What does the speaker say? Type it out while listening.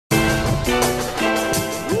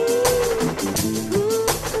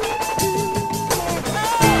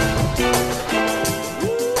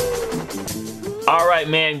right,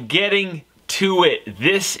 man, getting to it.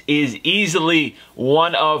 This is easily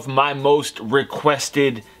one of my most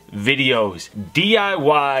requested videos.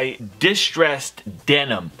 DIY distressed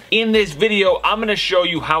denim. In this video, I'm gonna show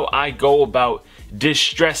you how I go about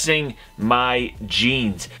distressing my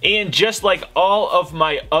jeans. And just like all of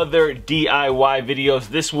my other DIY videos,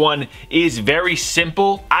 this one is very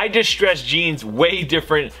simple. I distress jeans way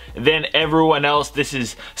different than everyone else. This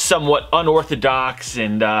is somewhat unorthodox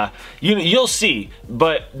and you'll see,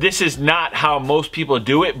 but this is not how most people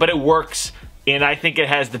do it, but it works. And I think it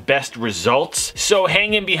has the best results. So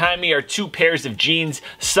hanging behind me are two pairs of jeans,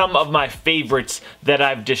 some of my favorites that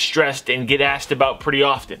I've distressed and get asked about pretty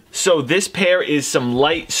often. So this pair is some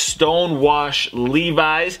light stone wash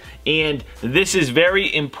Levi's, and this is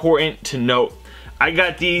very important to note. I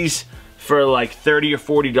got these for like $30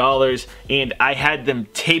 or $40, and I had them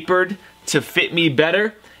tapered to fit me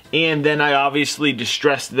better, and then I obviously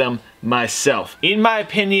distressed them myself. In my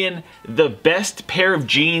opinion, the best pair of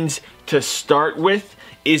jeans to start with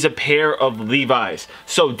is a pair of Levi's.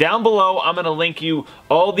 So down below, I'm gonna link you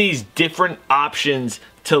all these different options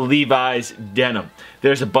to Levi's denim.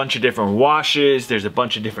 There's a bunch of different washes, there's a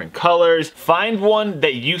bunch of different colors. Find one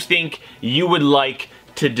that you think you would like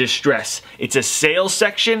to distress. It's a sales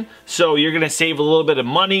section, so you're gonna save a little bit of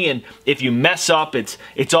money, and if you mess up, it's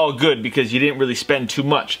all good because you didn't really spend too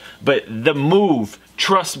much. But the move,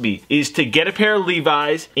 trust me, is to get a pair of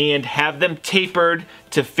Levi's and have them tapered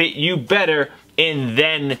to fit you better, and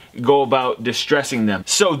then go about distressing them.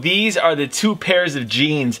 So these are the two pairs of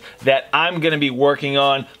jeans that I'm gonna be working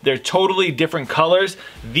on. They're totally different colors.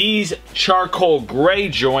 These charcoal gray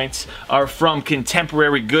joints are from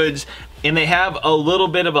Contemporary Goods, and they have a little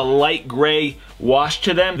bit of a light gray wash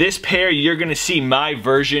to them. This pair, you're gonna see my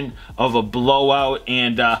version of a blowout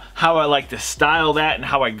and how I like to style that and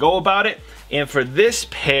how I go about it. And for this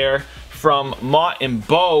pair from Mott and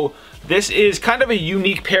Bow, this is kind of a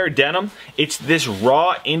unique pair of denim. It's this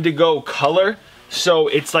raw indigo color, so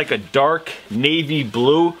it's like a dark navy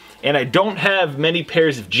blue, and I don't have many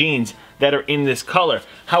pairs of jeans that are in this color.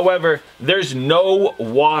 However, there's no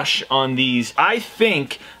wash on these. I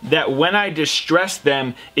think that when I distress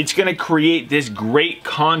them, it's gonna create this great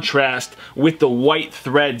contrast with the white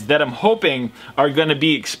threads that I'm hoping are gonna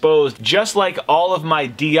be exposed. Just like all of my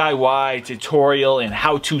DIY tutorial and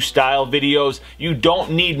how-to style videos, you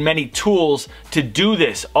don't need many tools to do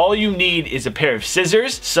this. All you need is a pair of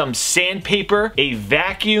scissors, some sandpaper, a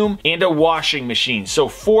vacuum, and a washing machine. So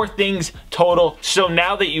 4 things total. So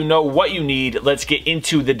now that you know what you need, let's get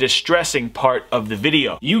into the distressing part of the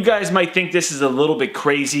video. You guys might think this is a little bit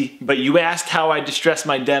crazy, but you asked how I distress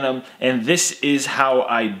my denim, and this is how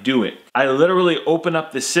I do it. I literally open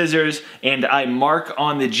up the scissors and I mark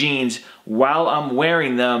on the jeans while I'm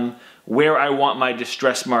wearing them where I want my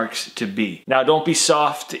distress marks to be. Now, don't be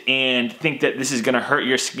soft and think that this is gonna hurt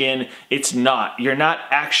your skin. It's not. You're not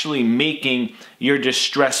actually making your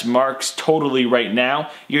distress marks totally right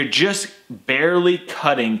now. You're just barely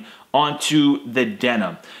cutting onto the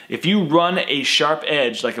denim. If you run a sharp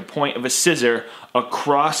edge, like a point of a scissor,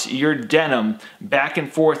 across your denim back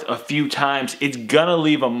and forth a few times, it's gonna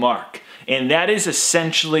leave a mark. And that is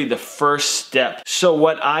essentially the first step. So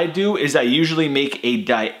what I do is I usually make a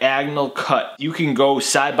diagonal cut. You can go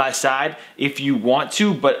side by side if you want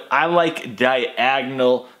to, but I like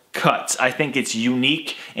diagonal cuts. I think it's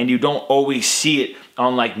unique and you don't always see it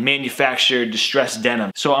on like manufactured distressed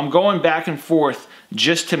denim. So I'm going back and forth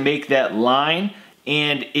just to make that line,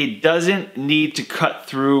 and it doesn't need to cut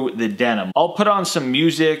through the denim. I'll put on some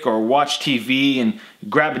music or watch TV and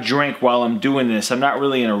grab a drink while I'm doing this. I'm not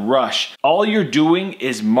really in a rush. All you're doing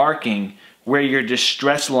is marking where your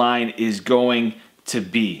distress line is going to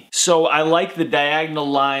be. So I like the diagonal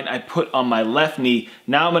line I put on my left knee.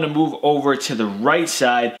 Now I'm gonna move over to the right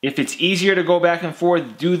side. If it's easier to go back and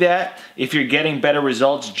forth, do that. If you're getting better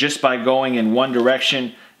results just by going in one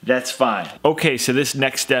direction, that's fine. Okay, so this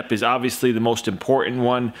next step is obviously the most important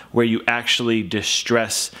one, where you actually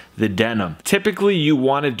distress the denim. Typically, you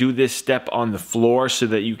want to do this step on the floor so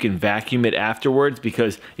that you can vacuum it afterwards,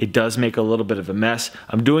 because it does make a little bit of a mess.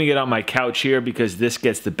 I'm doing it on my couch here because this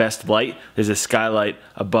gets the best light. There's a skylight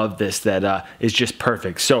above this that is just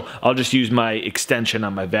perfect. So I'll just use my extension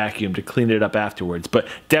on my vacuum to clean it up afterwards. But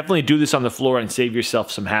definitely do this on the floor and save yourself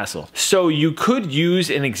some hassle. So you could use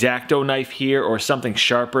an X-Acto knife here or something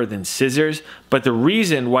sharper than scissors, but the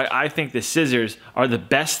reason why I think the scissors are the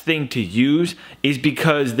best thing to use is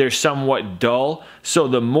because they're somewhat dull. So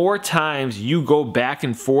the more times you go back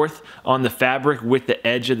and forth on the fabric with the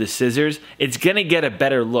edge of the scissors, it's gonna get a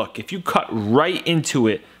better look. If you cut right into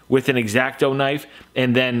it with an X-Acto knife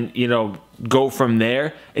and then, you know, go from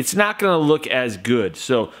there, it's not gonna look as good.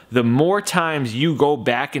 So the more times you go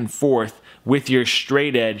back and forth with your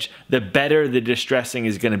straight edge, the better the distressing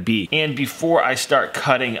is gonna be. And before I start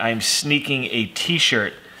cutting, I'm sneaking a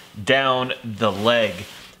t-shirt down the leg,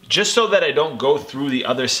 just so that I don't go through the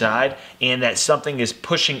other side and that something is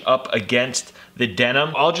pushing up against the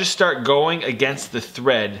denim. I'll just start going against the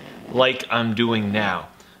thread like I'm doing now.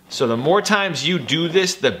 So the more times you do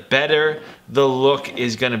this, the better the look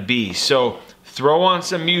is gonna be. So throw on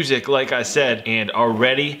some music, like I said, and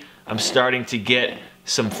already I'm starting to get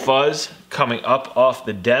some fuzz coming up off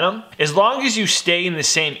the denim. As long as you stay in the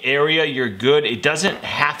same area, you're good. It doesn't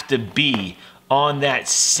have to be on that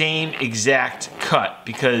same exact cut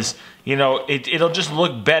because, you know, it'll just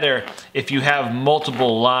look better if you have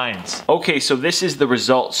multiple lines. Okay, so this is the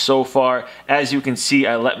result so far. As you can see,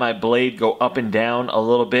 I let my blade go up and down a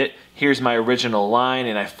little bit. Here's my original line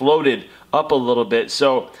and I floated up a little bit.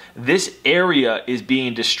 So this area is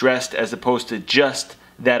being distressed as opposed to just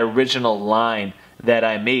that original line that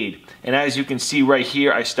I made. And as you can see right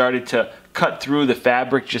here, I started to cut through the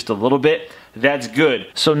fabric just a little bit. That's good.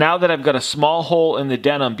 So now that I've got a small hole in the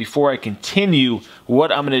denim, before I continue,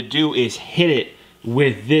 what I'm gonna do is hit it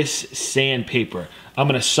with this sandpaper. I'm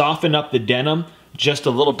gonna soften up the denim just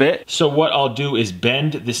a little bit. So what I'll do is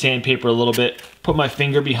bend the sandpaper a little bit, put my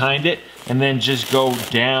finger behind it, and then just go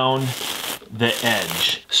down the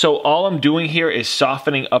edge. So all I'm doing here is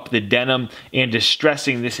softening up the denim and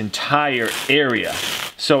distressing this entire area.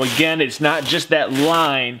 So again, it's not just that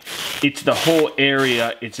line, it's the whole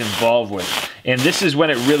area it's involved with. And this is when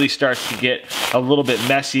it really starts to get a little bit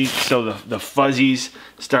messy, so the fuzzies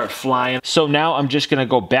start flying. So now I'm just gonna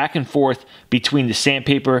go back and forth between the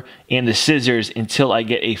sandpaper and the scissors until I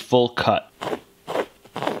get a full cut.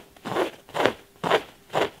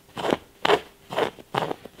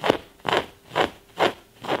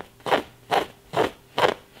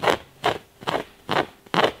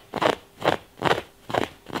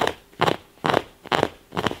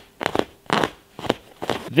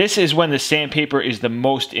 This is when the sandpaper is the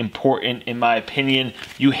most important, in my opinion.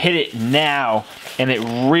 You hit it now and it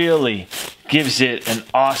really gives it an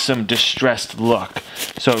awesome distressed look.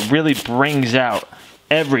 So it really brings out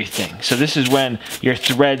everything. So this is when your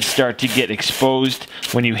threads start to get exposed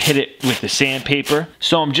when you hit it with the sandpaper.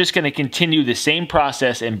 So I'm just gonna continue the same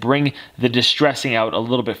process and bring the distressing out a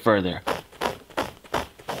little bit further.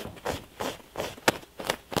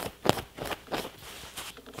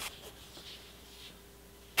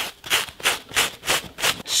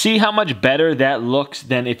 See how much better that looks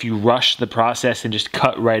than if you rush the process and just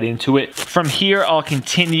cut right into it. From here, I'll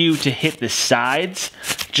continue to hit the sides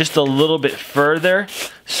just a little bit further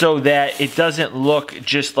so that it doesn't look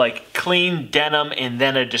just like clean denim and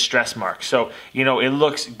then a distress mark. So, you know, it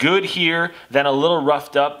looks good here, then a little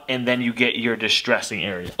roughed up, and then you get your distressing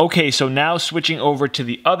area. Okay, so now switching over to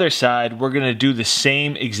the other side, we're gonna do the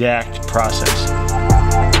same exact process.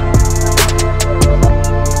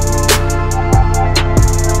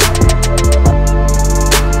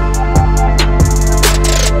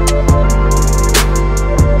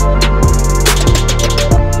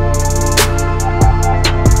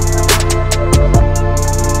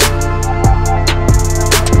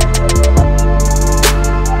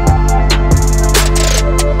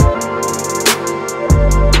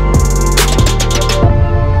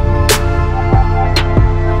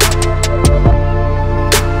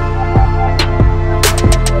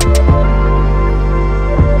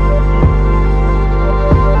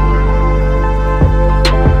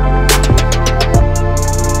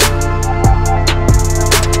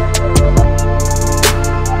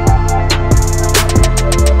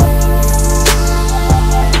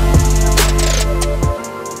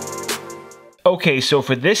 Okay, so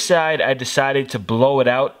for this side, I decided to blow it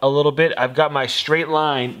out a little bit. I've got my straight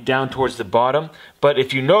line down towards the bottom, but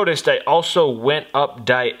if you noticed, I also went up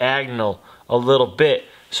diagonal a little bit.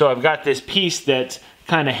 So I've got this piece that's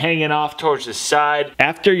kind of hanging off towards the side.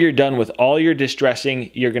 After you're done with all your distressing,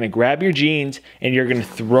 you're gonna grab your jeans and you're gonna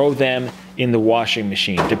throw them in the washing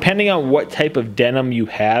machine. Depending on what type of denim you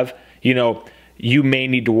have, you know, you may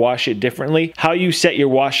need to wash it differently. How you set your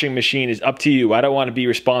washing machine is up to you. I don't want to be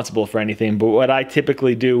responsible for anything, but what I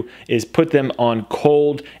typically do is put them on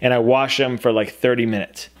cold and I wash them for like 30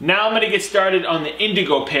 minutes. Now I'm gonna get started on the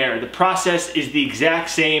indigo pair. The process is the exact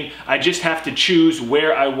same. I just have to choose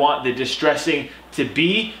where I want the distressing to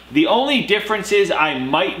be. The only difference is I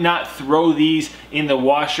might not throw these in the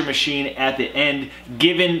washer machine at the end,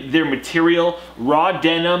 given their material. Raw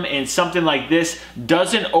denim and something like this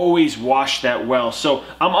doesn't always wash that well. So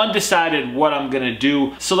I'm undecided what I'm gonna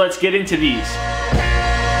do. So let's get into these.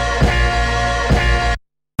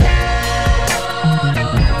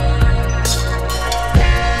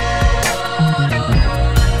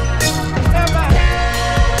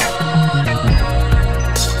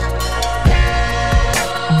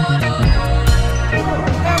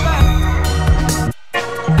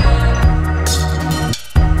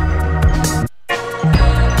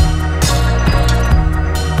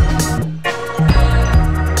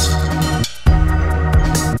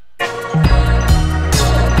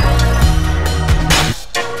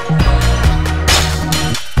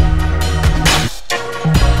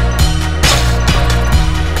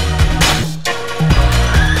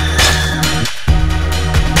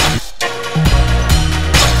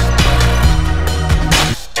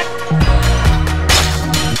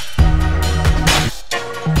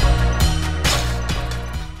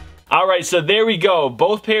 Alright, so there we go.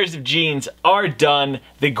 Both pairs of jeans are done.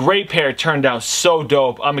 The gray pair turned out so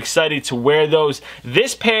dope. I'm excited to wear those.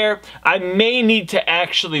 This pair, I may need to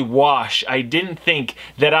actually wash. I didn't think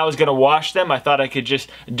that I was going to wash them. I thought I could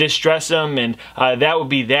just distress them and that would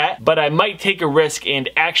be that. But I might take a risk and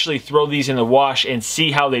actually throw these in the wash and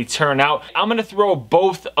see how they turn out. I'm going to throw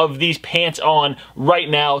both of these pants on right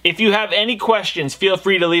now. If you have any questions, feel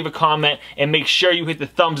free to leave a comment and make sure you hit the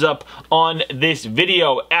thumbs up on this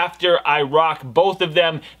video. After I rock both of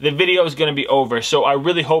them, the video is going to be over. So I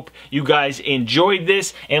really hope you guys enjoyed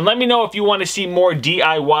this, and let me know if you want to see more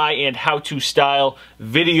DIY and how to style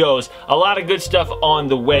videos. A lot of good stuff on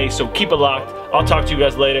the way, so keep it locked. I'll talk to you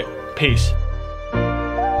guys later. Peace.